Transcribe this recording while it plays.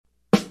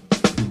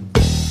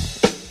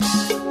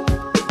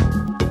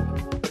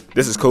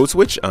This is Code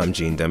Switch. I'm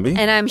Gene Demby.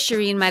 And I'm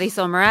Shireen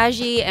Marisol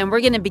Meraji. And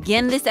we're going to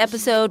begin this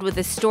episode with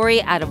a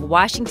story out of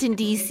Washington,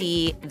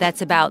 D.C.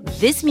 that's about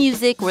this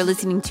music we're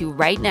listening to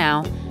right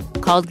now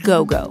called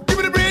go-go. Give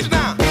me the bridge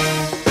now.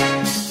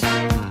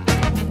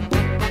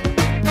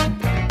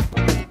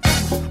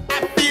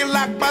 I feel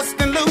like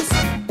busting loose.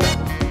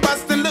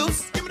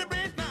 Give me the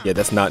bridge now. Yeah,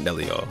 that's not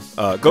Nelly,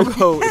 y'all.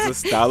 Go-go is a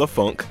style of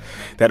funk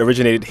that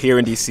originated here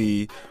in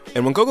D.C.,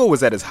 and when go-go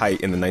was at its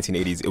height in the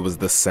 1980s, it was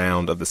the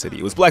sound of the city.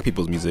 It was black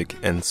people's music,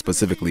 and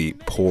specifically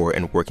poor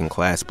and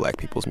working-class black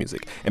people's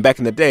music. And back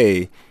in the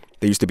day,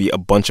 there used to be a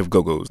bunch of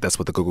go-go's. That's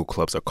what the go-go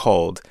clubs are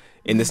called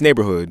in this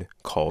neighborhood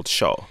called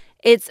Shaw.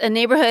 It's a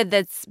neighborhood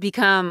that's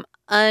become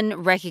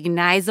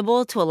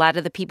unrecognizable to a lot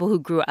of the people who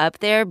grew up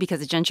there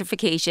because of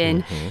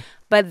gentrification. Mm-hmm.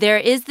 But there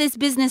is this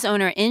business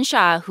owner in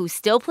Shaw who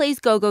still plays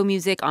go-go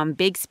music on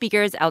big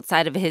speakers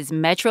outside of his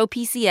Metro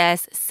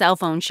PCS cell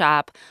phone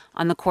shop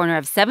on the corner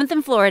of 7th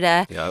and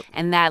Florida. Yep.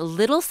 And that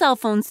little cell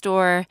phone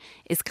store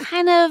is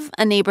kind of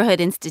a neighborhood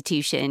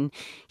institution.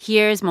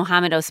 Here's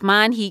Mohammed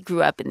Osman. He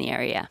grew up in the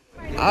area.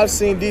 I've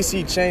seen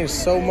D.C. change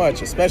so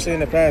much, especially in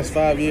the past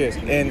 5 years.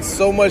 And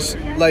so much,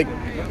 like,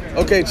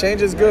 okay,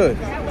 change is good,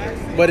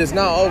 but it's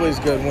not always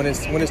good when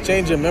it's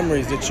changing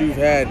memories that you've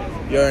had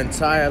your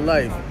entire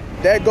life.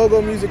 That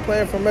go-go music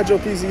playing from Metro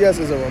PCS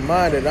is a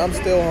reminder that I'm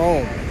still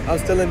home. I'm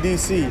still in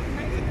D.C.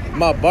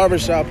 My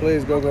barbershop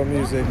plays go-go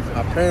music.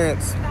 My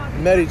parents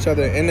met each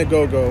other in the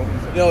go-go.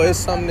 You know, it's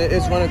something that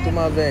it's running through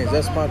my veins.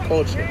 That's my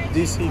culture,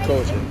 D.C.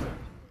 culture.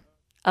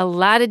 A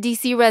lot of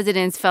D.C.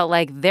 residents felt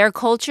like their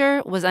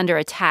culture was under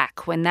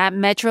attack when that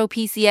Metro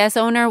PCS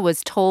owner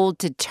was told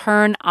to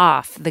turn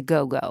off the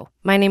go-go.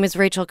 My name is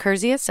Rachel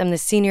Kurzius. I'm the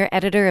senior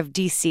editor of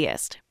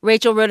DCist.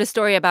 Rachel wrote a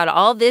story about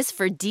all this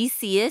for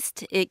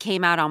DCist. It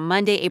came out on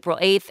Monday, April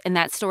 8th, and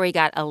that story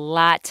got a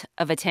lot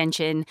of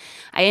attention.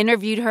 I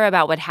interviewed her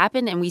about what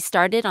happened, and we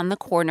started on the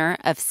corner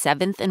of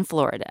 7th and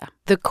Florida.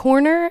 The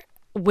corner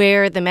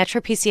where the Metro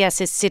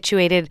PCS is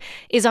situated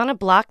is on a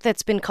block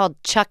that's been called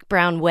Chuck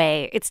Brown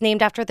Way. It's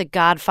named after the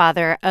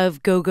godfather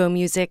of go-go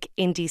music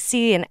in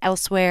D.C. and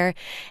elsewhere.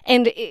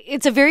 And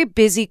it's a very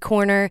busy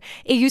corner.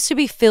 It used to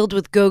be filled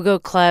with go-go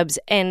clubs,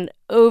 and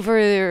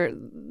over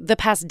the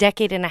past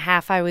decade and a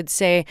half, I would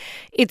say,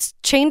 it's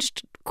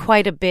changed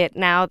quite a bit.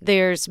 Now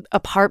there's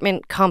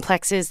apartment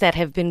complexes that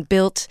have been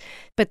built,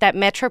 but that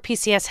Metro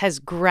PCS has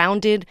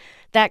grounded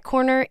that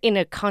corner in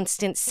a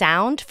constant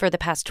sound for the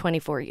past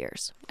 24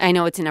 years. I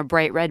know it's in a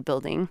bright red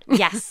building.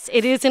 Yes,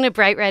 it is in a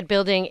bright red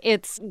building.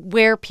 It's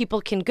where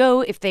people can go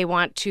if they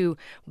want to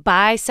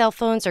buy cell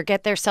phones or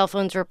get their cell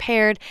phones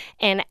repaired.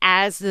 And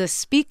as the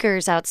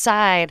speakers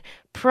outside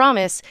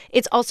promise,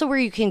 it's also where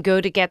you can go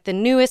to get the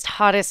newest,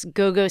 hottest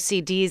go-go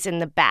CDs in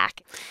the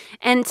back.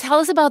 And tell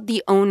us about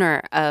the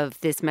owner of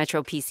this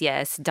Metro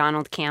PCS,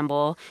 Donald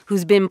Campbell,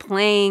 who's been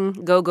playing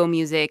go-go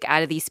music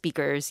out of these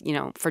speakers,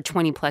 for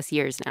 20 plus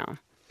years now.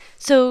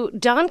 So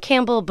Don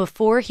Campbell,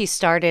 before he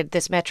started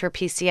this Metro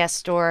PCS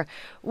store,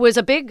 was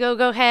a big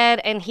go-go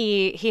head, and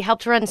he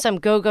helped run some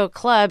go-go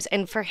clubs.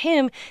 And for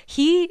him,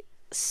 he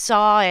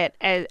saw it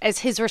as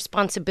his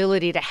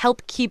responsibility to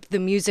help keep the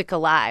music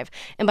alive.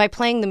 And by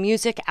playing the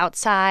music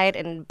outside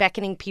and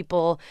beckoning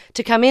people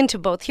to come in to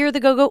both hear the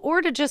go-go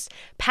or to just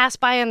pass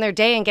by on their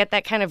day and get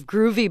that kind of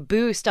groovy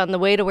boost on the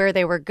way to where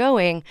they were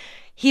going,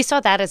 he saw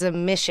that as a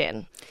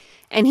mission.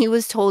 And he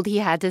was told he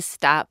had to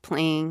stop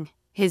playing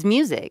his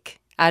music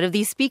out of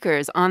these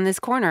speakers on this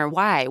corner.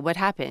 Why? What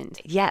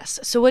happened? Yes.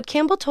 So what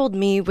Campbell told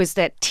me was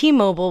that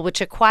T-Mobile, which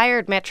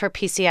acquired Metro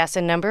PCS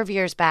a number of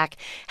years back,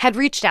 had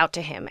reached out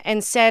to him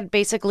and said,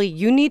 basically,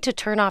 you need to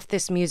turn off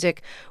this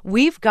music.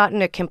 We've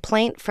gotten a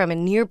complaint from a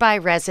nearby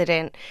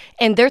resident,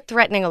 and they're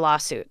threatening a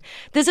lawsuit.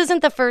 This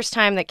isn't the first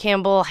time that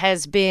Campbell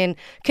has been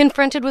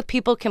confronted with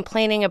people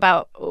complaining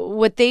about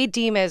what they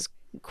deem as,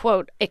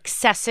 quote,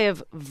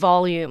 excessive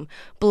volume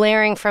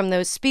blaring from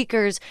those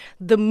speakers.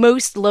 The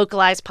most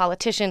localized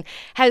politician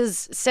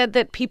has said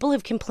that people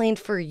have complained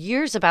for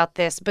years about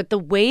this, but the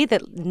way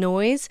that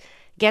noise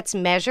gets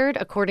measured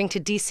according to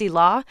D.C.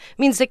 law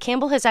means that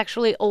Campbell has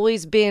actually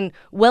always been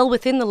well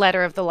within the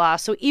letter of the law.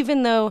 So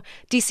even though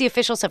D.C.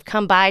 officials have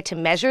come by to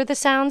measure the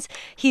sounds,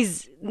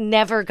 he's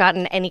never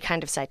gotten any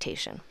kind of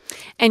citation.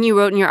 And you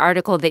wrote in your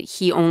article that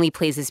he only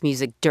plays his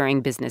music during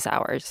business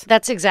hours.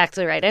 That's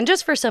exactly right. And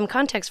just for some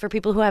context for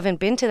people who haven't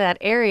been to that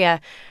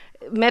area,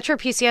 Metro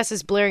PCS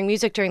is blaring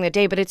music during the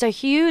day, but it's a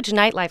huge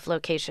nightlife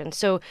location.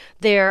 So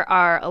there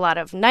are a lot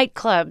of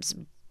nightclubs,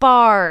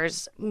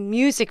 bars,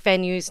 music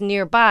venues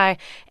nearby,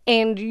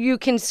 and you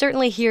can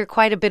certainly hear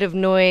quite a bit of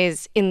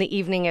noise in the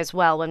evening as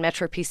well when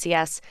Metro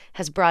PCS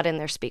has brought in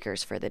their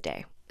speakers for the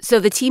day. So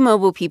the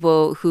T-Mobile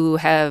people who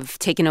have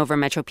taken over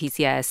Metro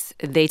PCS,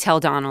 they tell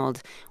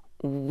Donald,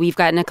 we've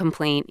gotten a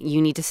complaint,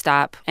 you need to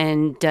stop.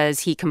 And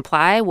does he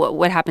comply?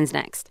 What happens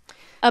next?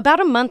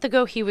 About a month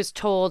ago, he was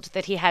told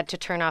that he had to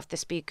turn off the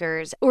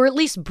speakers, or at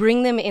least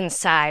bring them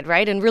inside,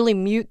 right? And really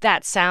mute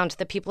that sound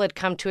that people had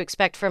come to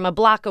expect from a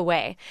block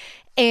away.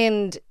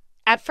 And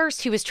at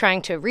first, he was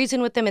trying to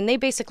reason with them, and they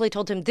basically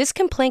told him, this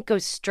complaint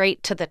goes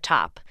straight to the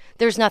top.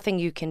 There's nothing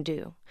you can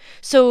do.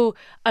 So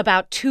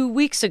about 2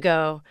 weeks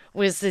ago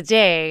was the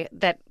day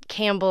that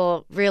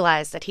Campbell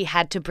realized that he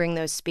had to bring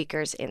those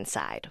speakers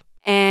inside.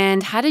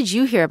 And how did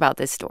you hear about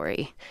this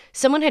story?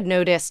 Someone had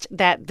noticed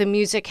that the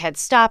music had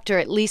stopped or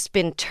at least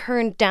been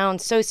turned down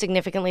so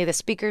significantly the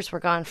speakers were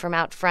gone from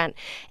out front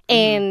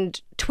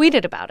and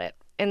tweeted about it.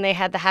 And they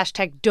had the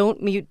hashtag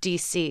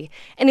 #Don'tMuteDC.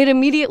 And it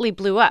immediately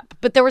blew up.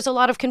 But there was a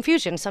lot of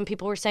confusion. Some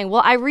people were saying,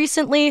 well, I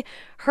recently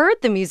heard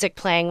the music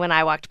playing when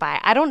I walked by.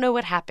 I don't know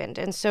what happened.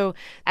 And so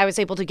I was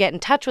able to get in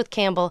touch with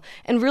Campbell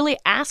and really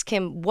ask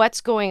him what's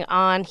going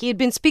on. He had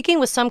been speaking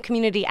with some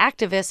community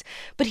activists,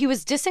 but he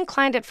was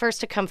disinclined at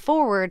first to come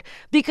forward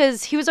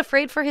because he was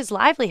afraid for his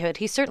livelihood.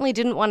 He certainly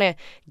didn't want to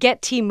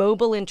get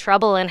T-Mobile in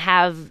trouble and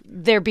have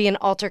there be an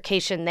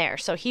altercation there.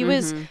 So he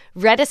was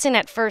reticent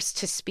at first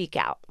to speak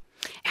out.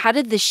 How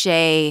did the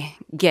Shea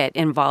get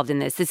involved in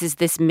this? This is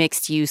this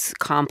mixed-use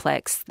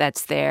complex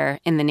that's there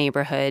in the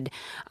neighborhood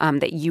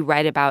that you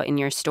write about in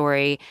your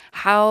story.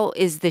 How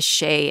is the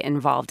Shea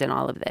involved in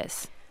all of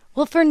this?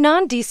 Well, for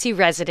non-DC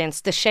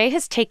residents, the Shea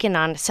has taken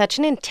on such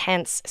an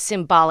intense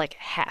symbolic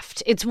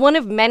heft. It's one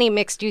of many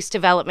mixed-use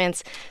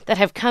developments that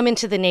have come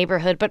into the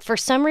neighborhood, but for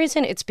some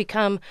reason it's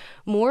become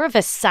more of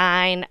a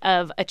sign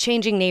of a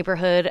changing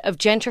neighborhood, of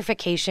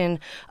gentrification,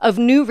 of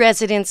new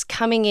residents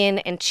coming in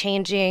and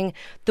changing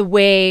the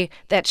way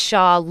that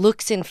Shaw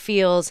looks and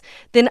feels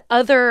than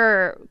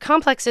other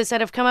complexes that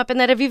have come up and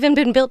that have even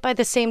been built by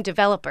the same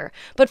developer.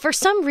 But for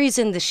some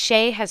reason, the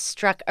Shea has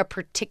struck a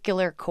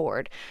particular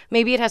chord.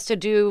 Maybe it has to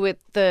do with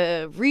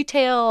the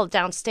retail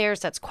downstairs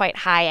that's quite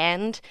high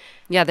end.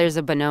 Yeah, there's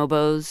a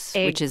Bonobos,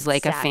 which is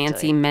like a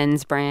fancy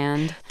men's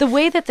brand. The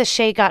way that the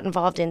Shea got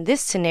involved in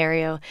this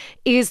scenario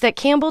is that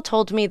Campbell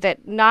told me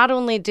that not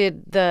only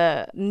did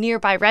the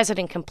nearby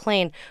resident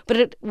complain, but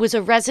it was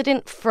a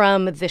resident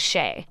from the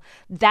Shea.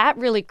 That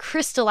really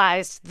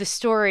crystallized the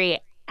story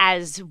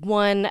as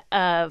one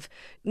of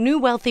new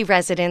wealthy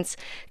residents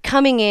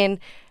coming in,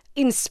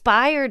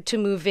 inspired to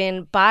move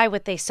in by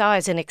what they saw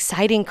as an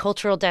exciting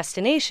cultural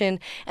destination.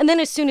 And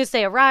then as soon as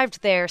they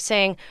arrived there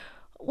saying,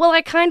 well,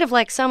 I kind of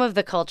like some of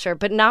the culture,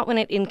 but not when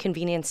it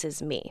inconveniences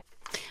me.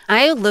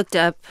 I looked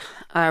up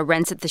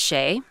rents at the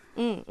Shea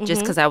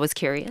just because I was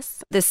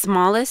curious. The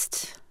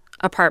smallest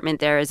apartment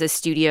there is a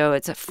studio.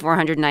 It's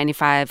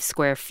 495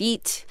 square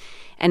feet,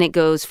 and it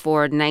goes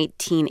for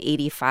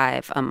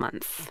 $19.85 a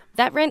month.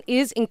 That rent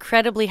is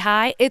incredibly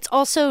high. It's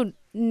also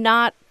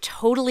not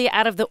totally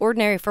out of the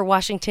ordinary for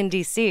Washington,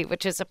 D.C.,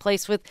 which is a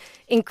place with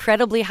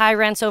incredibly high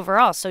rents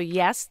overall. So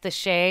yes, the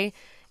Shea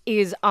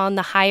is on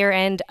the higher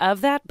end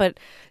of that, but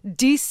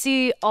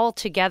D.C.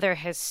 altogether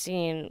has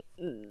seen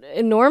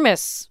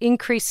enormous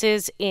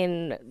increases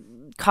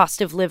in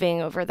cost of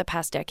living over the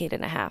past decade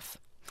and a half.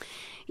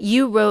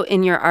 You wrote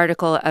in your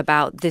article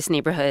about this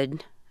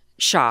neighborhood,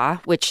 Shaw,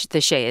 which the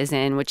Shea is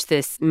in, which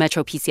this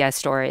Metro PCS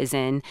store is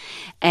in,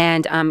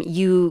 and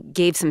you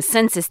gave some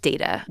census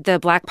data. The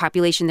Black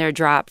population there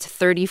dropped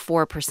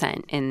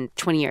 34% in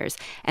 20 years,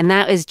 and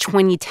that is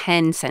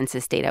 2010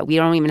 census data. We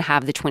don't even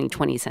have the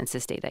 2020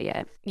 census data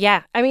yet.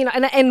 Yeah, I mean,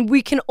 and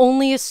we can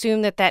only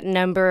assume that that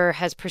number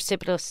has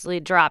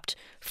precipitously dropped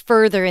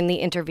further in the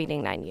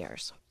intervening 9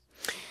 years.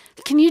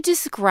 Can you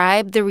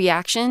describe the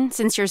reaction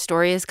since your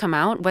story has come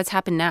out? What's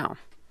happened now?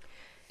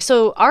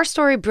 So our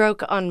story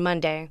broke on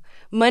Monday.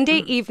 Monday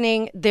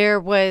evening, there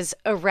was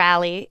a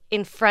rally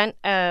in front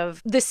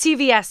of the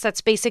CVS that's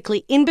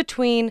basically in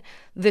between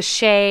the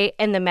Shea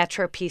and the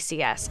Metro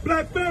PCS.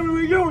 Black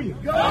Family Reunion.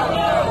 Go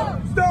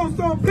home. Stone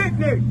Stone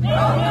Picnic. Go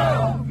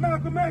home.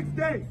 Malcolm X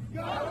Day.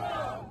 Go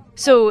home.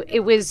 So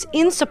it was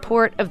in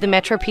support of the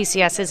Metro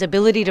PCS's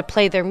ability to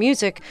play their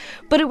music,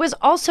 but it was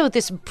also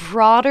this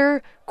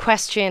broader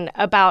question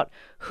about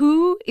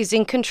who is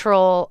in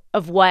control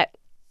of what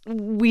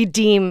we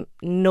deem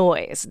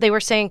noise. They were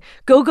saying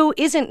go-go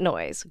isn't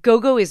noise.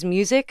 Go-go is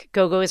music.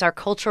 Go-go is our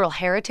cultural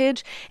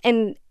heritage.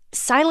 And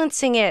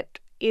silencing it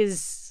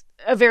is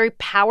a very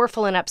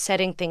powerful and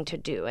upsetting thing to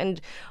do. And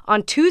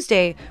on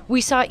Tuesday, we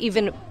saw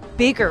even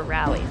bigger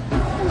rally.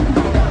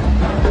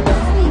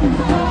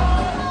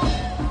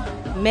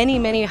 Many,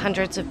 many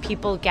hundreds of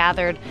people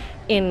gathered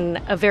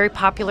in a very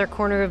popular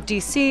corner of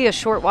D.C., a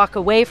short walk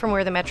away from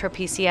where the Metro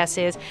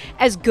PCS is,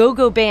 as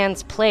go-go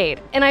bands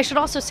played. And I should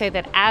also say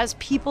that as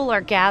people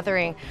are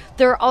gathering,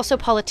 there are also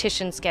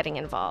politicians getting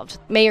involved.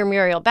 Mayor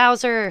Muriel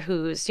Bowser,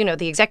 who's,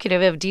 the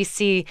executive of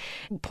D.C.,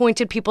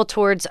 pointed people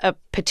towards a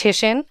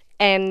petition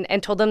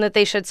and told them that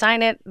they should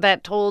sign it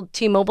that told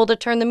T-Mobile to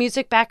turn the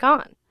music back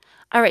on.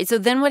 All right, so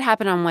then what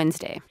happened on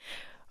Wednesday?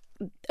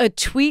 A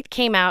tweet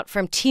came out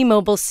from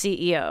T-Mobile's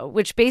CEO,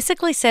 which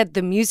basically said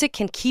the music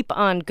can keep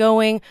on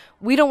going.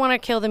 We don't want to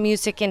kill the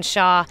music in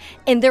Shaw.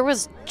 And there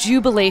was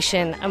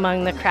jubilation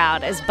among the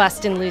crowd as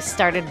Bustin' Loose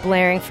started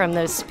blaring from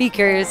those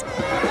speakers.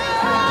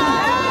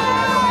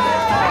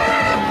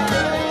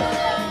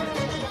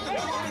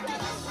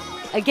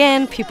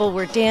 Again, people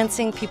were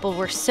dancing. People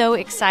were so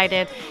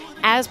excited.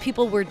 As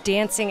people were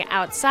dancing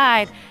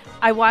outside,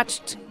 I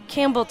watched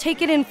Campbell,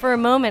 take it in for a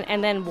moment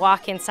and then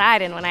walk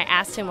inside. And when I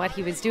asked him what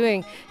he was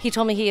doing, he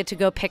told me he had to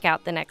go pick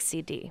out the next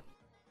CD.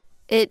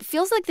 It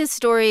feels like this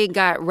story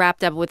got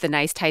wrapped up with a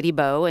nice, tidy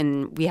bow,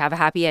 and we have a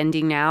happy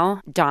ending now.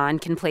 Don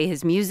can play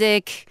his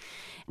music,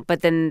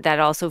 but then that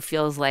also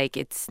feels like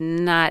it's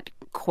not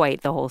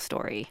quite the whole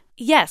story.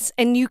 Yes,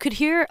 and you could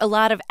hear a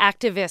lot of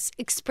activists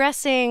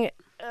expressing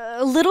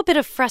a little bit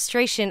of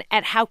frustration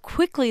at how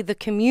quickly the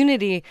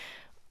community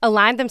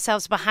aligned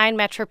themselves behind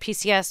Metro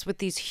PCS with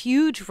these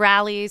huge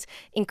rallies,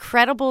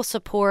 incredible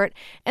support.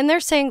 And they're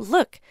saying,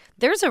 look,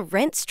 there's a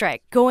rent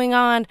strike going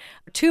on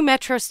 2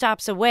 metro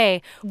stops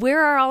away.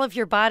 Where are all of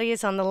your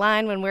bodies on the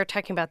line when we're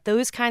talking about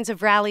those kinds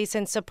of rallies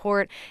and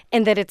support,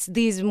 and that it's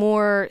these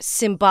more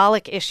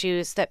symbolic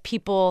issues that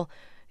people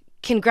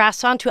can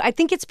grasp onto? I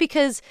think it's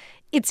because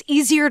it's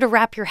easier to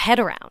wrap your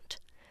head around.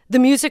 The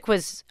music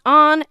was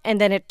on,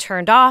 and then it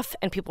turned off,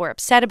 and people were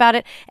upset about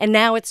it, and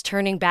now it's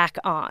turning back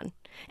on.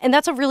 And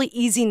that's a really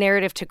easy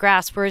narrative to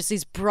grasp, whereas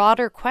these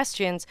broader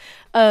questions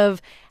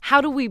of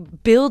how do we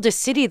build a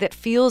city that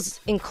feels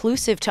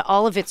inclusive to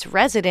all of its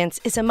residents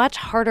is a much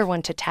harder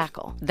one to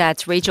tackle.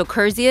 That's Rachel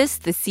Kurzius,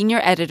 the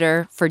senior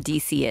editor for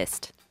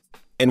DCist.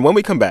 And when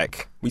we come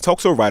back, we talk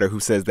to a writer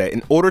who says that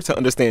in order to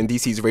understand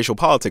DC's racial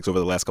politics over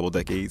the last couple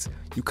decades,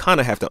 you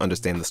kind of have to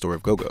understand the story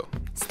of go-go.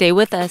 Stay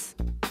with us.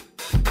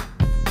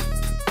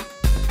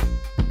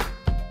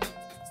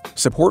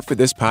 Support for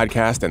this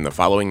podcast and the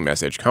following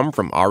message come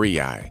from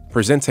REI,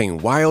 presenting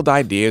Wild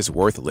Ideas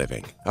Worth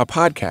Living, a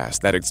podcast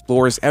that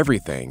explores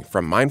everything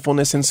from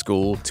mindfulness in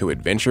school to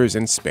adventures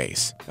in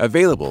space.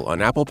 Available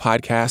on Apple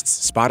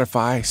Podcasts,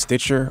 Spotify,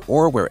 Stitcher,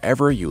 or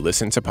wherever you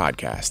listen to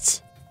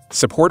podcasts.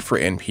 Support for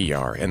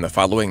NPR and the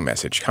following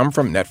message come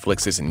from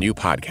Netflix's new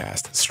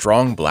podcast,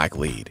 Strong Black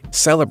Lead,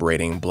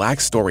 celebrating Black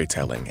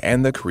storytelling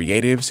and the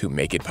creatives who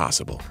make it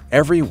possible.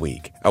 Every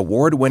week,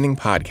 award-winning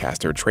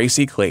podcaster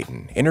Tracy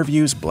Clayton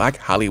interviews Black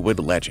Hollywood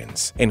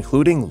legends,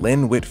 including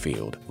Lynn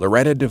Whitfield,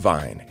 Loretta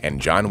Devine,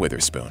 and John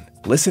Witherspoon.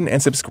 Listen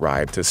and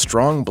subscribe to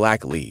Strong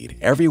Black Lead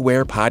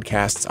everywhere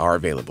podcasts are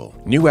available.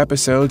 New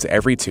episodes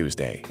every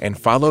Tuesday, and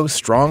follow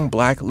Strong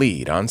Black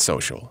Lead on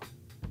social.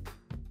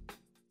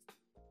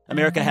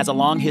 America has a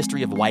long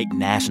history of white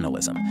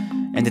nationalism,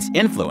 and its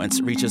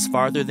influence reaches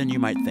farther than you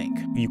might think.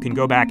 You can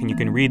go back and you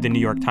can read the New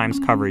York Times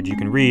coverage. You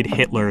can read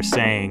Hitler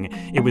saying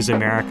it was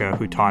America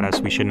who taught us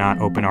we should not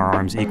open our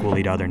arms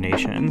equally to other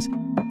nations.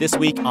 This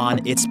week on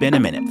It's Been a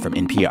Minute from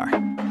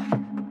NPR.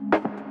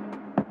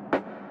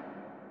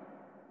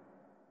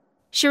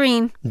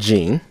 Shireen.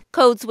 Gene.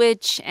 Code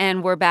Switch,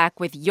 and we're back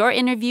with your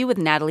interview with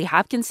Natalie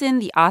Hopkinson,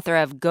 the author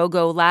of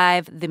Go-Go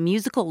Live, The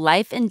Musical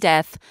Life and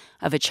Death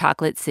of a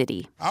Chocolate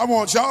City. I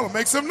want y'all to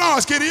make some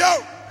noise,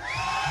 kiddy-o.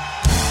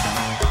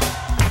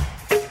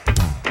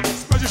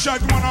 Special shout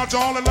going out to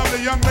all the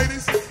lovely young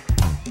ladies.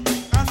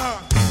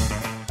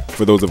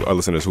 For those of our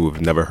listeners who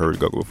have never heard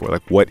go-go before,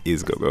 like, what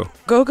is go-go?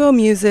 Go-go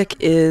music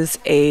is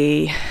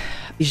a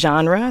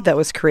genre that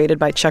was created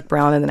by Chuck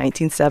Brown in the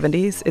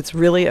 1970s. It's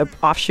really an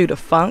offshoot of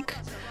funk.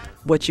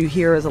 What you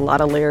hear is a lot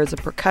of layers of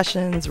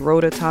percussions,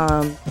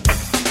 rototom.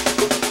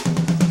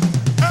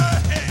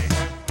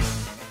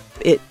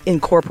 It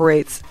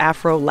incorporates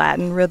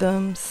Afro-Latin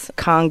rhythms.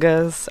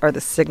 Congas are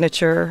the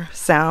signature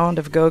sound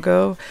of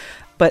go-go.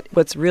 But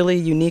what's really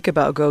unique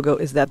about go-go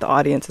is that the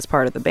audience is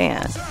part of the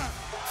band.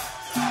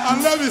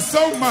 I love you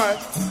so much.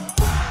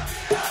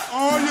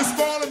 Oh, you're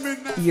spoiling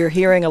me now. You're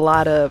hearing a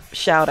lot of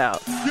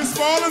shout-outs. You're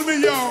spoiling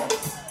me, y'all.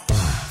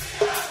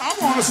 I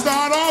want to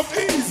start off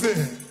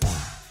easy.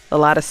 A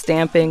lot of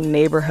stamping,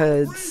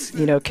 neighborhoods,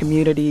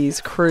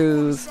 communities,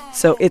 crews.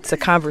 So it's a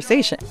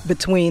conversation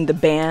between the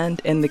band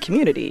and the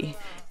community.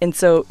 And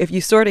so if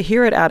you sort of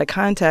hear it out of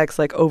context,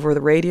 like over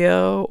the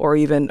radio or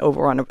even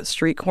over on a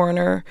street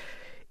corner,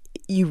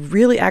 you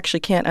really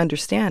actually can't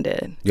understand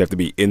it. You have to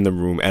be in the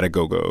room at a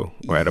go-go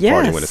or at a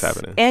party when it's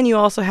happening. And you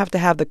also have to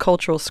have the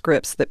cultural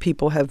scripts that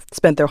people have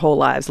spent their whole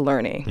lives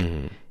learning.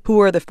 Mm-hmm. Who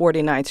are the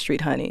 49th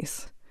Street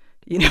Honeys?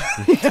 Who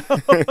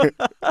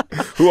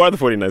are the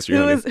 49th Street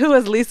Honeys? Who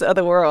was Lisa of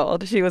the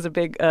World? She was a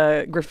big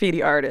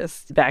graffiti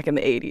artist back in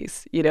the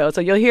 80s.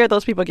 So you'll hear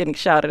those people getting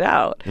shouted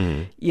out.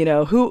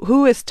 Mm-hmm.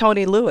 Who is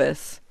Tony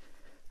Lewis?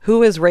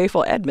 Who is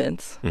Rayful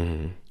Edmonds?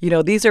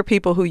 Mm-hmm. These are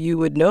people who you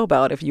would know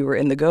about if you were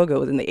in the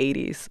go-go's in the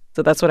 80s.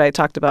 So that's what I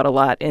talked about a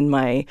lot in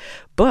my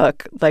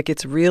book. Like,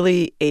 it's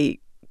really a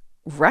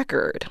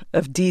record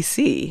of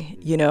DC,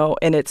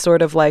 and it's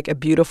sort of like a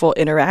beautiful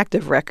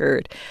interactive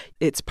record.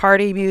 It's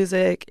party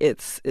music,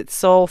 it's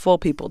soulful,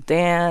 people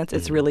dance,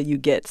 it's really, you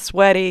get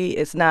sweaty,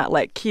 it's not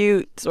like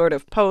cute sort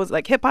of pose.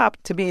 Like, hip-hop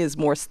to me is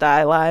more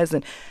stylized,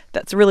 and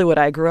that's really what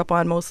I grew up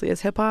on mostly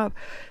as hip-hop.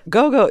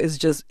 Go-go is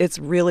just, it's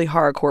really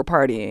hardcore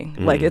partying.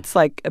 Like, it's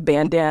like a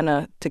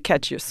bandana to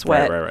catch your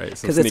sweat. Right.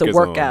 Because it's a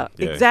workout.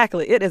 Yeah.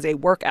 Exactly. It is a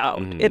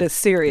workout. It is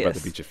serious. About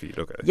to beat your feet.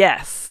 Okay.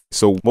 Yes.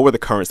 So what were the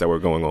currents that were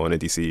going on in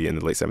D.C. in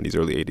the late 70s,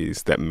 early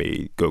 80s that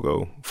made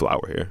go-go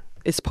flower here?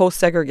 It's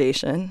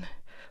post-segregation,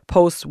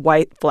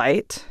 post-white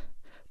flight,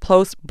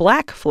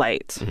 post-Black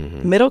flight,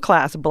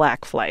 middle-class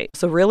Black flight.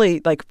 So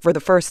really, like, for the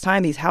first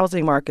time, these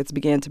housing markets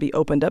began to be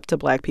opened up to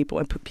Black people,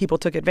 and people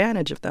took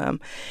advantage of them.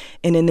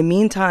 And in the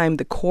meantime,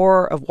 the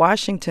core of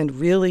Washington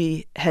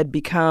really had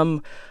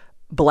become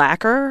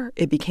Blacker.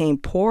 It became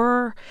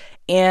poorer.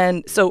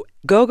 And so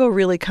go-go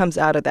really comes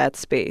out of that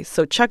space.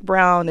 So Chuck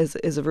Brown is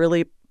a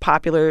really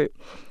popular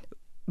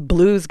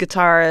blues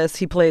guitarist.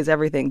 He plays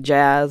everything,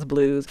 jazz,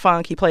 blues,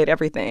 funk. He played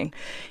everything.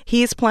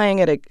 He's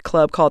playing at a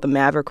club called the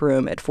Maverick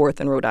Room at 4th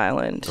and Rhode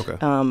Island,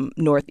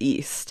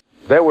 Northeast.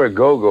 There were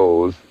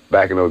go-go's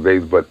back in those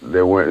days, but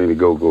there weren't any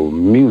go-go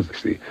music.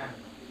 See,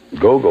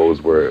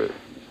 go-go's were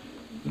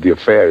the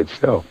affair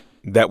itself.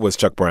 That was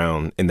Chuck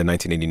Brown in the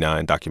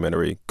 1989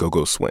 documentary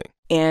Go-Go Swing.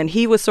 And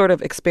he was sort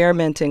of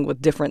experimenting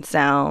with different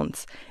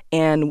sounds.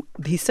 And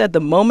he said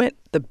the moment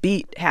the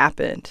beat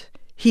happened,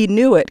 he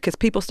knew it because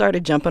people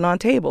started jumping on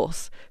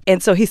tables.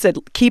 And so he said,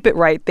 keep it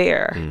right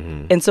there.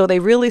 And so they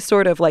really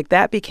sort of like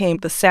that became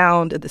the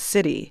sound of the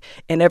city.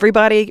 And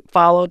everybody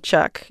followed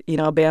Chuck, you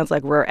know, bands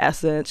like Rare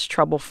Essence,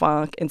 Trouble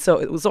Funk. And so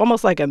it was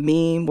almost like a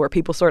meme where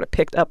people sort of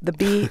picked up the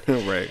beat.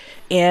 Right.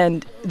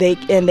 And they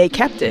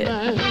kept it.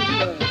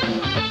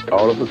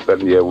 All of a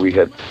sudden, we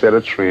had set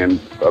a trend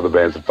for other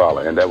bands to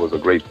follow, and that was a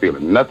great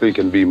feeling. Nothing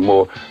can be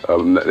more,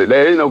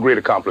 there is no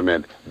greater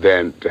compliment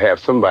than to have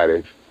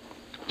somebody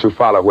to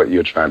follow what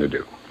you're trying to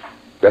do.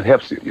 That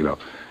helps you, you know.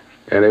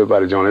 And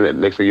everybody joining it.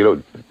 Next thing you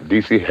know,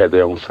 DC had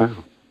their own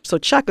sound. So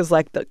Chuck is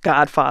like the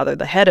godfather,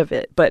 the head of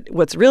it. But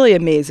what's really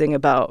amazing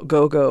about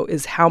go-go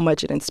is how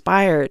much it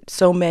inspired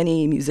so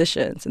many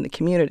musicians in the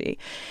community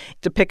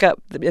to pick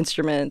up the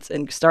instruments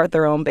and start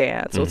their own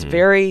band. So it's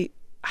very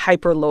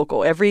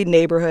hyper-local. Every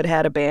neighborhood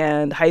had a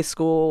band. High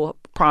school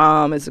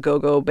prom is a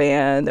go-go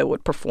band that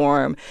would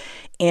perform.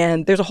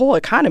 And there's a whole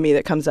economy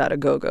that comes out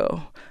of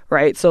go-go,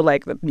 right? So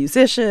like the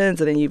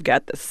musicians, and then you've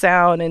got the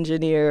sound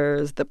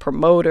engineers, the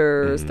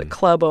promoters, the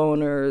club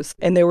owners.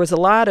 And there was a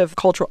lot of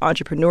cultural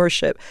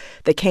entrepreneurship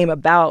that came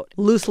about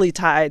loosely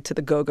tied to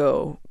the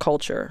go-go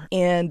culture.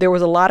 And there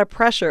was a lot of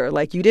pressure.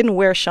 Like you didn't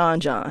wear Sean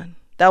John.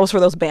 That was for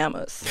those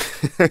Bamas.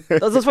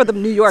 Those was for the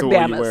New York So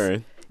Bamas. what are you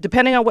wearing?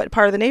 Depending on what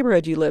part of the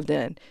neighborhood you lived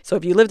in. So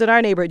if you lived in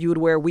our neighborhood, you would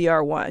wear We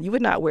Are One. You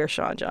would not wear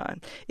Sean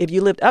John. If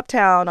you lived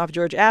uptown off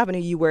Georgia Avenue,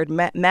 you wore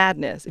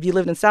Madness. If you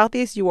lived in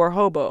Southeast, you wore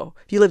Hobo.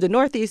 If you lived in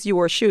Northeast, you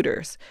wore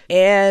Shooters.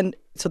 And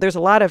so there's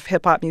a lot of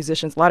hip-hop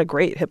musicians, a lot of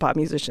great hip-hop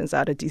musicians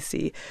out of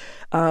D.C.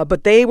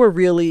 But they were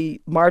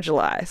really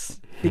marginalized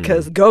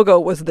because go-go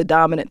was the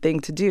dominant thing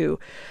to do.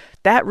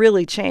 That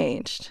really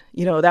changed.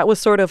 You know, that was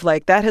sort of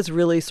like, that has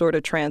really sort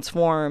of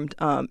transformed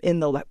in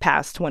the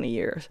past 20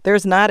 years.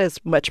 There's not as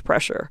much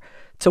pressure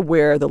to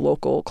wear the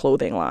local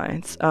clothing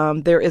lines.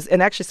 There is,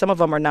 and actually some of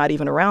them are not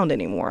even around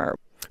anymore.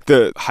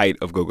 The height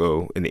of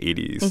go-go in the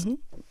 80s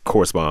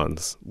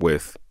corresponds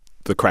with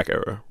the crack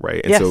era,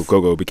 right? And so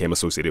go-go became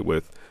associated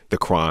with the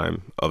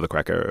crime of the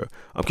crack era.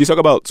 Can you talk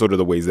about sort of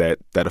the ways that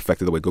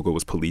affected the way go-go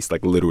was policed,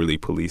 like literally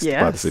policed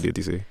by the city of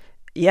D.C.?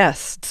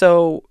 Yes.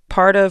 So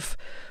part of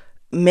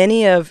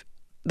many of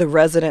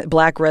the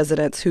Black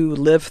residents who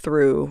lived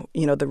through,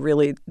 you know, the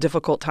really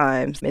difficult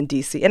times in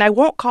D.C., and I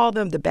won't call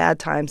them the bad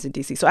times in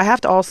D.C. So I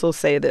have to also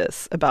say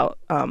this about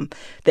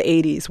the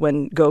 80s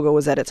when go-go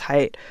was at its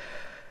height.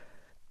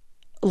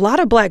 A lot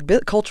of Black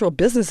cultural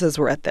businesses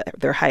were at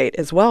their height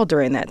as well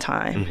during that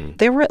time.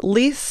 There were at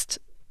least,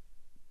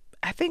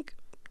 I think,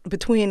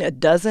 between a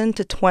dozen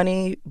to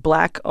 20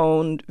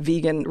 Black-owned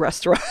vegan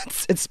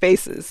restaurants and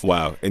spaces.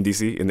 Wow. In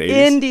D.C. in the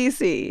 80s? In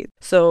D.C.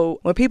 So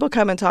when people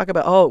come and talk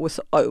about,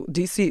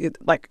 D.C.,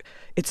 like,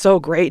 it's so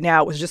great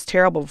now, it was just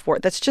terrible before,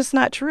 that's just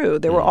not true.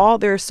 There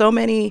are so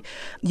many,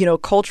 you know,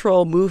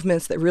 cultural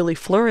movements that really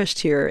flourished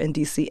here in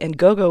D.C., and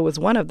go-go was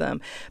one of them.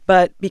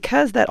 But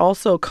because that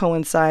also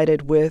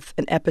coincided with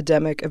an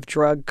epidemic of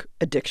drug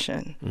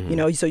addiction, you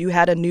know, so you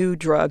had a new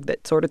drug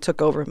that sort of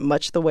took over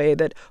much the way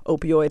that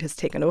opioid has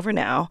taken over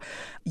now.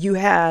 You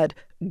had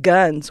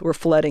guns were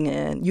flooding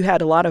in. You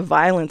had a lot of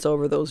violence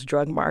over those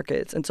drug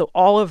markets. And so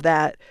all of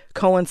that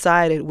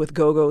coincided with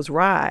go-go's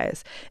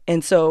rise.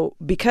 And so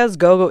because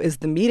go-go is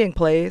the meeting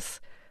place,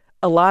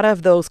 a lot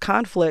of those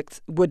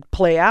conflicts would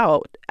play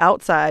out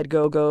outside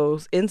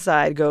go-go's,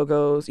 inside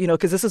go-go's, you know,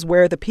 because this is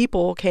where the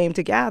people came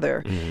to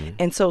gather.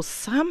 And so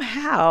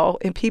somehow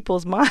in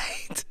people's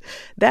minds,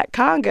 that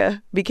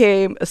conga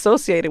became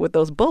associated with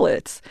those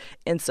bullets.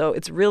 And so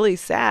it's really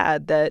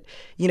sad that,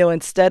 you know,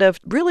 instead of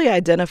really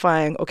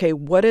identifying, okay,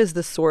 what is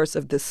the source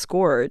of this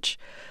scourge,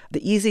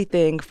 the easy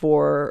thing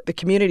for the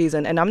communities,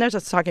 and I'm not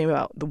just talking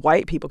about the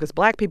white people, because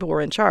Black people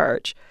were in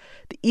charge.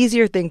 The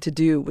easier thing to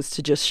do was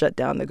to just shut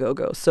down the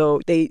go-go. So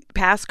they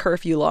passed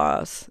curfew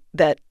laws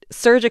that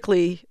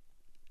surgically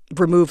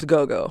removed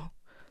go-go.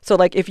 So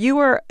like if you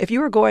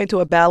were going to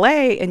a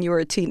ballet and you were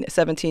a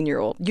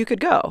 17-year-old, you could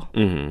go.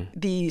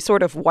 The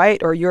sort of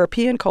white or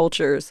European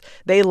cultures,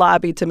 they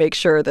lobbied to make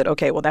sure that,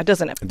 okay, well,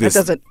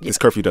 this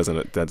curfew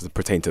doesn't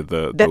pertain to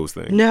those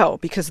things. No,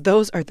 because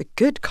those are the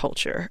good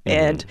culture.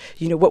 And,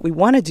 what we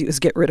want to do is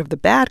get rid of the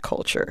bad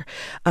culture.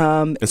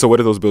 And so what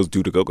did those bills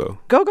do to go-go?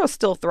 Go-go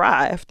still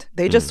thrived.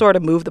 They just sort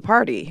of moved the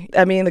party.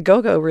 I mean, the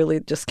go-go really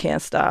just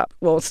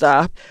won't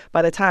stop.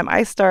 By the time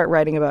I start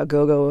writing about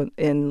go-go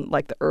in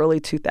like the early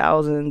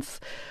 2000s,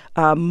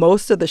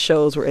 most of the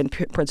shows were in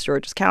Prince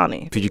George's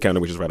County. PG County,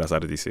 which is right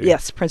outside of D.C.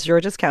 Yes, Prince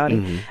George's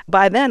County.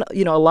 By then,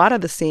 a lot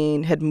of the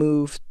scene had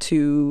moved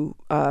to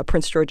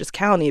Prince George's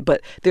County,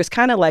 but there's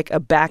kind of like a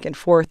back and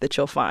forth that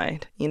you'll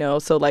find,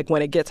 So like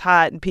when it gets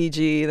hot in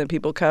PG, then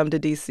people come to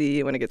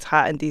D.C. When it gets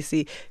hot in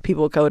D.C.,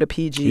 people go to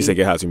PG. You say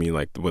get hot, you mean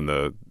like when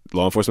the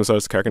law enforcement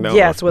starts cracking down?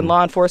 Yes, when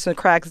law enforcement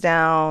cracks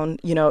down,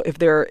 if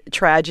there are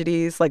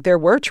tragedies, like there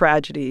were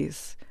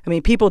tragedies. I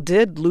mean, people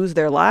did lose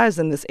their lives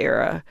in this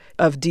era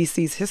of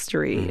DC's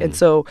history. And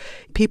so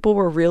people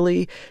were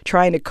really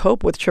trying to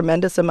cope with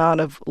tremendous amount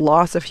of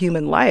loss of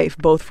human life,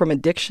 both from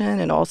addiction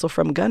and also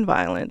from gun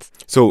violence.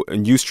 So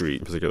in U Street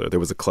in particular, there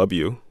was a Club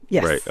U,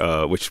 yes,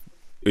 right? Which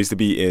used to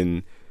be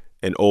in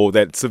an old,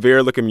 that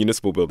severe-looking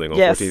municipal building on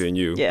 14th and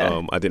U.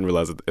 Yeah. I didn't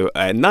realize that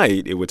at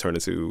night it would turn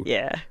into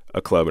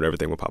a club and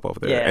everything would pop off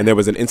there. Yeah. And there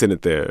was an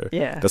incident there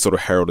that sort of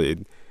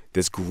heralded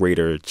this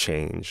greater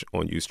change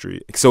on U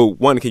Street. So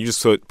one, can you just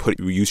sort of put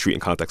U Street in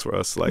context for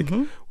us? Like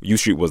U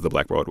Street was the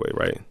Black Broadway,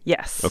 right?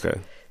 Yes.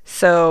 Okay.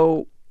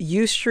 So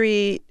U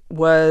Street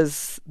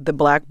was the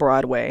Black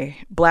Broadway.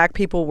 Black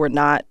people were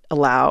not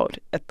allowed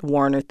at the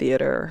Warner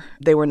Theater.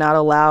 They were not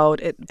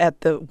allowed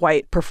at the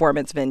white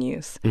performance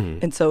venues.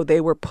 And so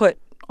they were put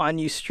on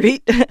U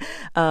Street.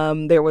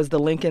 There was the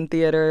Lincoln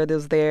Theater that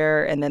was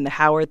there, and then the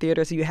Howard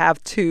Theater. So you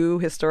have two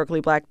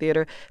historically Black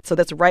theater. So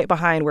that's right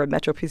behind where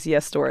Metro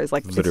PCS store is.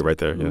 Like literally right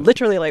there. Yeah.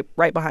 Literally like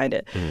right behind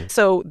it.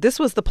 So this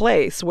was the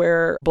place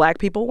where Black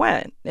people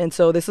went. And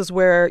so this is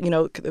where,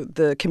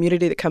 the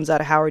community that comes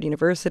out of Howard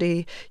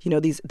University,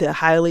 the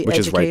highly Which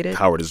educated. Is right,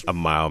 Howard is a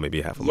mile,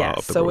 maybe half a mile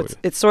up the road. So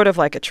it's sort of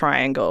like a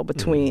triangle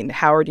between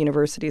Howard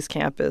University's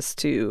campus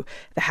to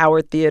the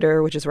Howard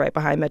Theater, which is right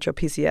behind Metro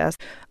PCS,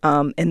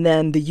 and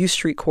then the U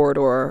Street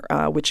corridor,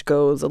 which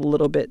goes a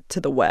little bit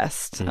to the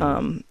west.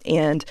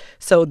 And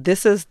so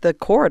this is the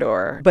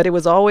corridor, but it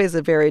was always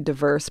a very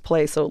diverse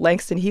place. So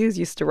Langston Hughes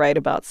used to write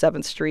about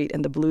 7th Street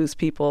and the blues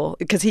people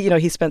because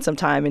he spent some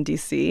time in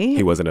D.C.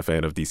 He wasn't a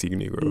fan of D.C.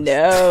 Negroes.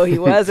 No, he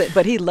wasn't.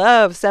 But he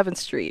loved 7th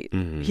Street.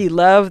 He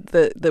loved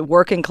the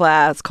working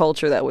class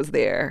culture that was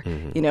there.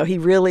 He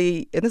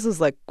really, and this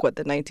was like,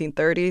 the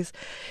 1930s?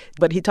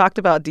 But he talked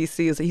about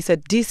D.C. He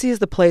said, D.C. is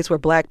the place where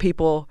Black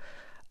people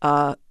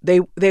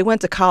they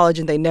went to college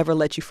and they never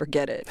let you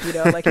forget it.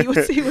 Like he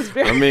was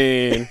very. I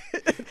mean,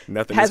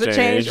 nothing has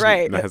changed,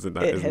 right? It has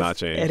not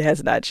changed. It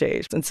has not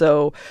changed, and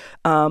so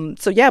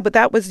but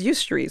that was U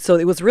Street. So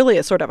it was really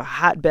a sort of a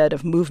hotbed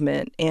of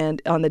movement.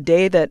 And on the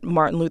day that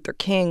Martin Luther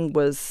King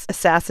was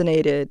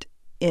assassinated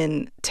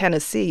in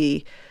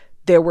Tennessee,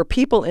 there were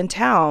people in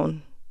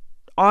town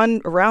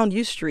around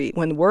U Street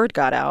when word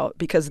got out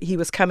because he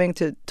was coming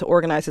to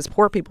organize his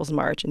Poor People's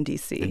March in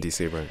D.C. In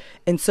D.C., right.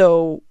 And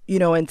so,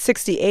 in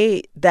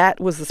 68, that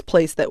was this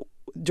place that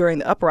during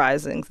the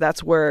uprisings,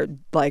 that's where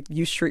like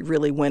U Street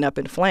really went up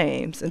in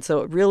flames. And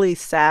so it really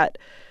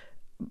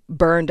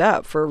burned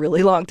up for a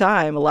really long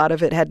time. A lot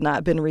of it had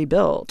not been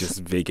rebuilt.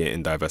 Just vacant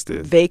and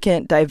divested.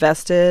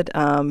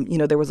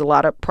 There was a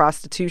lot of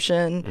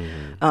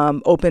prostitution,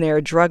 open air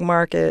drug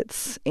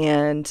markets,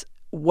 and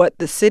what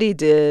the city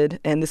did,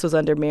 and this was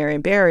under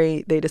Marion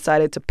Barry, they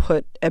decided to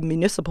put a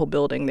municipal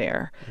building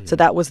there. So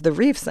that was the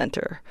Reeve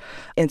Center.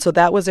 And so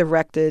that was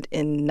erected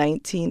in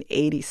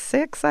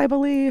 1986, I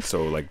believe.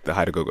 So like the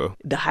height of go-go.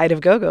 The height of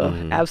go-go,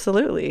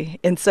 absolutely.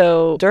 And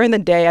so during the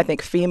day, I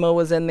think FEMA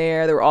was in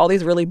there. There were all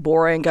these really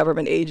boring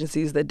government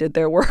agencies that did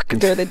their work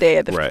during the day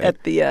at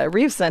the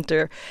Reeve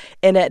Center.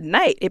 And at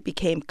night, it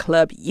became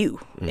Club U.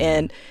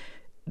 And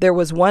there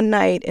was one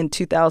night in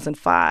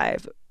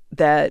 2005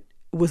 that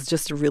was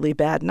just a really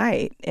bad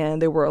night.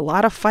 And there were a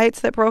lot of fights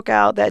that broke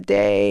out that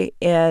day.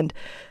 And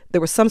there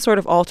was some sort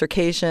of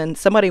altercation.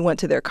 Somebody went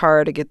to their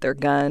car to get their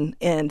gun.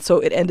 And so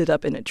it ended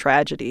up in a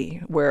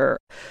tragedy where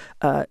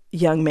a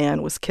young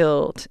man was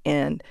killed.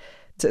 And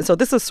so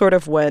this is sort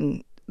of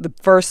when the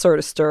first sort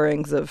of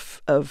stirrings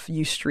of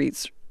U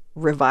Street's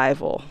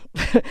revival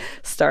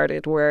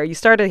started, where you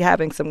started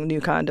having some new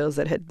condos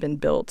that had been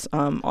built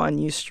on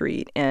U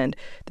Street. And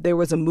there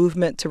was a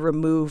movement to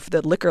remove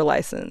the liquor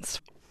license.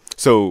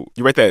 So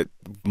you write that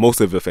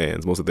most of the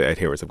fans, most of the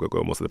adherents of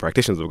go-go, most of the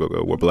practitioners of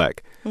go-go were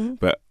Black,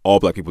 but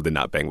all Black people did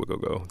not bang with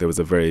go-go. There was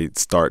a very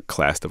stark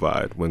class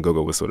divide when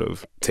go-go was sort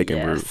of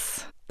taking root.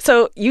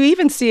 So you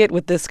even see it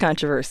with this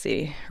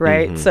controversy,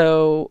 right?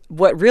 So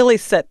what really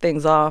set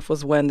things off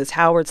was when this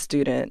Howard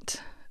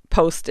student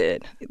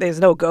posted. There's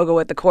no go-go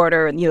at the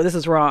corner, and, this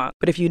is wrong.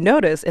 But if you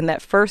notice in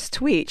that first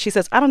tweet, she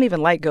says, I don't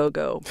even like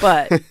go-go.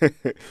 But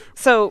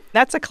so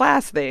that's a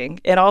class thing.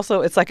 And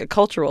also it's like a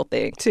cultural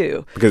thing,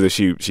 too. Because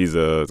she's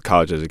a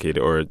college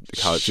educated or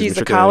college. She's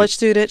a college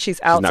student. She's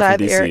outside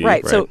the area.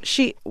 Right. So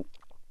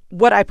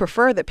what I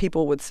prefer that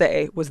people would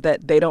say was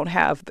that they don't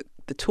have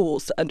the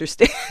tools to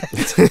understand.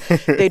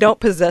 They don't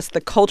possess the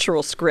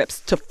cultural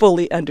scripts to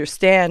fully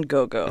understand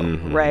go-go,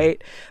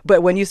 right?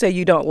 But when you say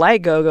you don't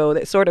like go-go,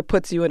 that sort of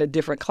puts you in a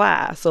different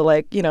class. So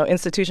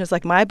institutions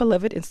like my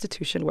beloved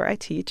institution where I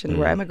teach and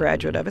where I'm a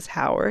graduate of is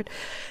Howard,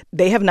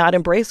 they have not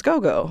embraced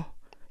go-go,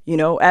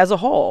 as a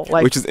whole.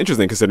 Which is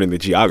interesting considering the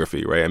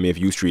geography, right? I mean, if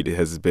U Street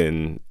has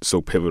been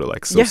so pivotal,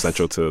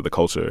 central to the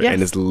culture,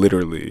 and is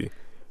literally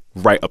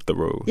right up the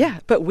road. Yeah,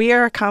 but we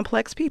are a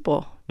complex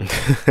people.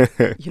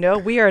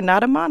 We are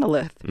not a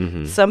monolith.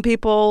 Some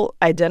people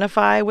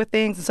identify with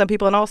things, and some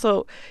people, and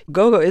also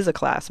go-go is a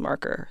class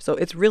marker. So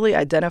it's really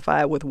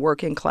identified with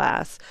working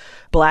class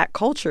Black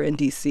culture in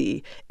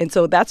D.C. And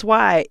so that's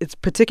why it's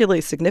particularly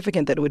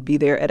significant that it would be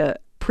there at a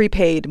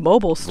prepaid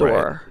mobile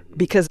store,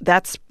 because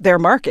that's their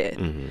market.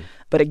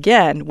 But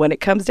again, when it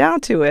comes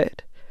down to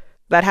it,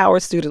 that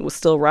Howard student was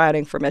still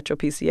riding for Metro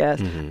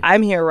PCS.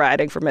 I'm here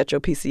riding for Metro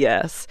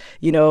PCS.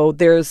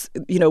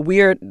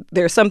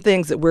 There's some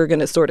things that we're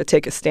going to sort of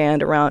take a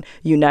stand around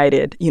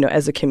united,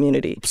 as a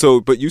community. So,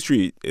 but U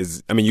Street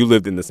is, you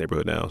lived in this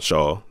neighborhood now,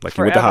 Shaw. You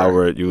went to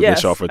Howard, you lived in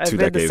Shaw for 2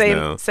 decades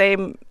now.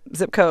 Same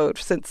zip code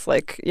since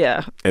And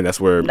that's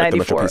where the 94.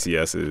 Metro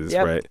PCS is,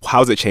 right?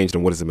 How's it changed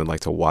and what has it been like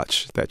to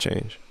watch that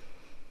change?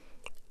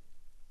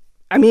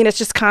 It's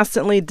just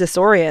constantly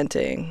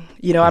disorienting.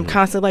 I'm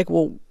constantly like,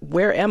 well,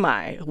 where am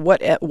I?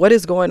 What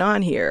is going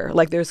on here?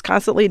 There's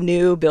constantly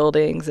new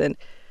buildings, and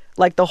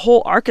the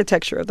whole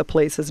architecture of the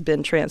place has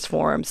been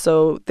transformed.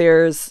 So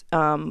there's,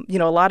 a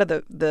lot of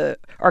the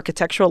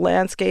architectural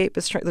landscape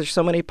there's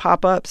so many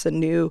pop-ups and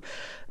new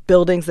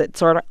buildings that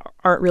sort of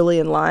aren't really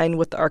in line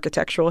with the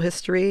architectural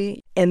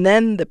history. And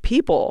then the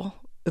people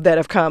that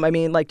have come,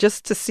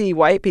 just to see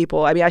white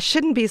people, I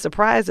shouldn't be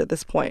surprised at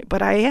this point,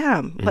 but I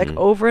am,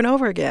 over and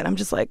over again. I'm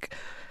just like,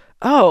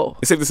 oh.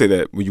 It's safe to say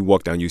that when you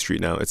walk down U Street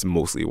now, it's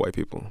mostly white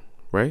people,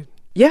 right?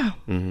 Yeah.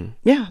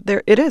 Yeah,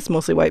 it is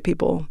mostly white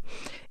people.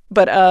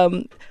 But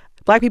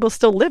Black people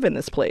still live in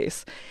this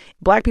place.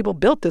 Black people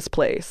built this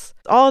place.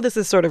 All of this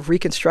is sort of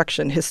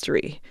Reconstruction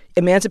history.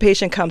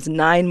 Emancipation comes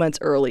 9 months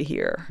early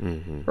here,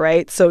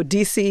 right? So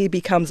D.C.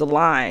 becomes a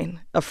line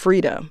of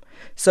freedom.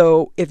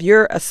 So if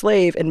you're a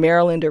slave in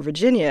Maryland or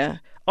Virginia,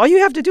 all you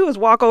have to do is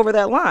walk over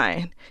that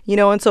line,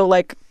 and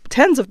so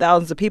tens of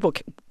thousands of people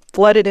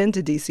flooded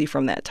into D.C.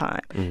 from that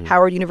time.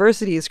 Howard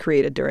University is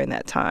created during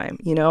that time,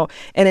 and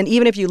then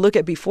even if you look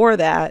at before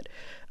that,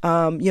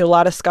 a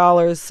lot of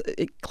scholars,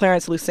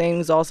 Clarence Lusane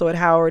was also at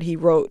Howard, he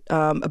wrote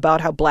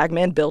about how Black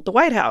men built the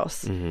White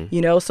House,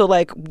 so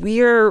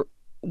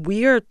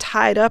we're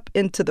tied up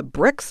into the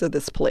bricks of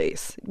this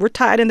place. We're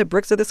tied in the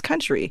bricks of this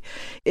country.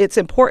 It's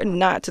important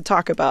not to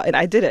talk about, and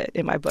I did it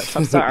in my book,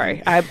 so I'm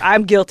sorry.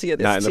 I'm guilty of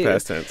this, not too. In the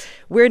past tense.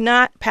 We're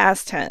not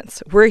past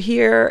tense. We're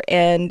here,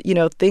 and,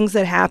 things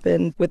that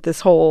happened with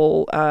this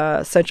whole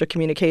Central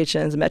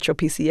Communications, Metro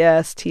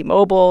PCS,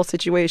 T-Mobile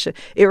situation,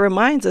 it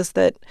reminds us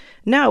that,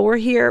 no, we're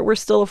here, we're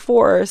still a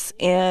force,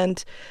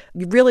 and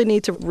you really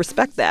need to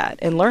respect that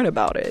and learn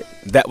about it.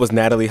 That was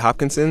Natalie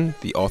Hopkinson,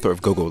 the author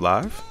of Go-Go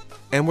Live.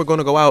 And we're going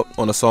to go out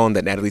on a song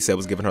that Natalie said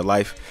was giving her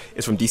life.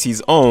 It's from DC's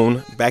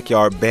own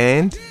backyard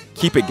band,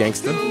 Keep It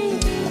Gangsta.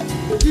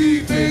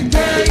 Keep it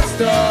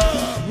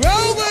gangsta.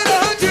 Roll with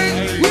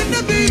 100 with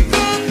the beat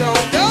from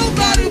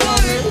nobody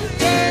want it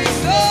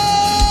gangsta.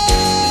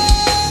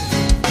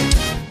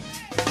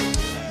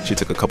 She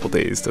took a couple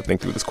days to think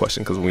through this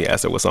question because when we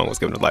asked her what song was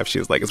giving her life, she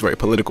was like, it's very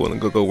political in the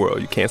go-go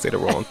world. You can't say the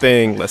wrong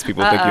thing, lest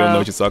people think you don't know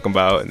what you're talking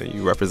about, and then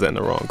you represent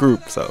the wrong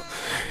group. So,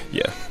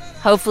 yeah.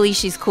 Hopefully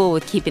she's cool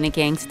with keeping it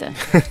gangsta.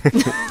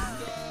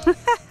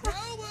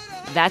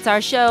 That's our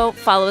show.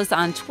 Follow us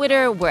on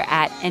Twitter. We're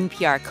at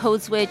NPR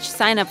Code Switch.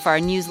 Sign up for our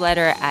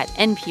newsletter at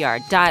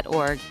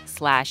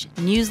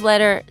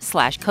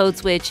npr.org/newsletter/Code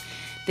Switch.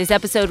 This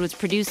episode was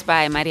produced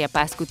by Maria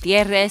Paz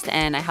Gutierrez,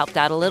 and I helped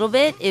out a little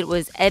bit. It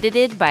was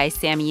edited by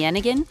Sammy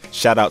Yenigan.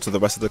 Shout out to the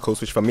rest of the Code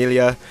Switch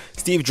familia: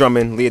 Steve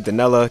Drummond, Leah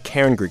Danella,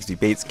 Karen Grigsby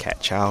Bates, Kat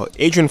Chow,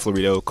 Adrian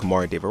Florido,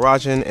 Kumari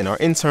Devarajan, and our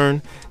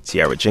intern,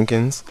 Tiara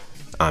Jenkins.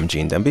 I'm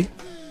Gene Demby.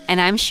 And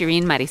I'm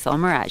Shireen Marisol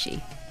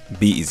Meraji.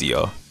 Be easy,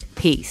 y'all.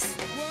 Peace.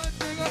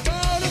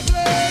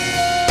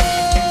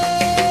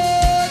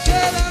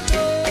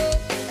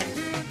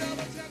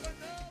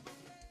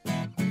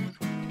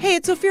 Hey,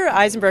 it's Ophira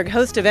Eisenberg,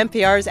 host of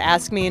NPR's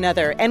Ask Me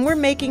Another, and we're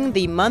making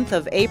the month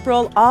of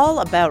April all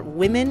about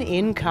women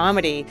in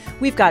comedy.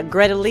 We've got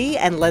Greta Lee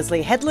and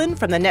Leslie Headland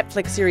from the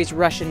Netflix series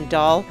Russian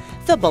Doll,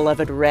 the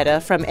beloved Retta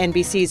from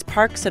NBC's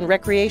Parks and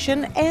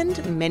Recreation,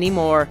 and many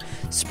more.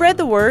 Spread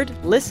the word,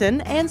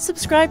 listen, and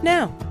subscribe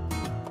now.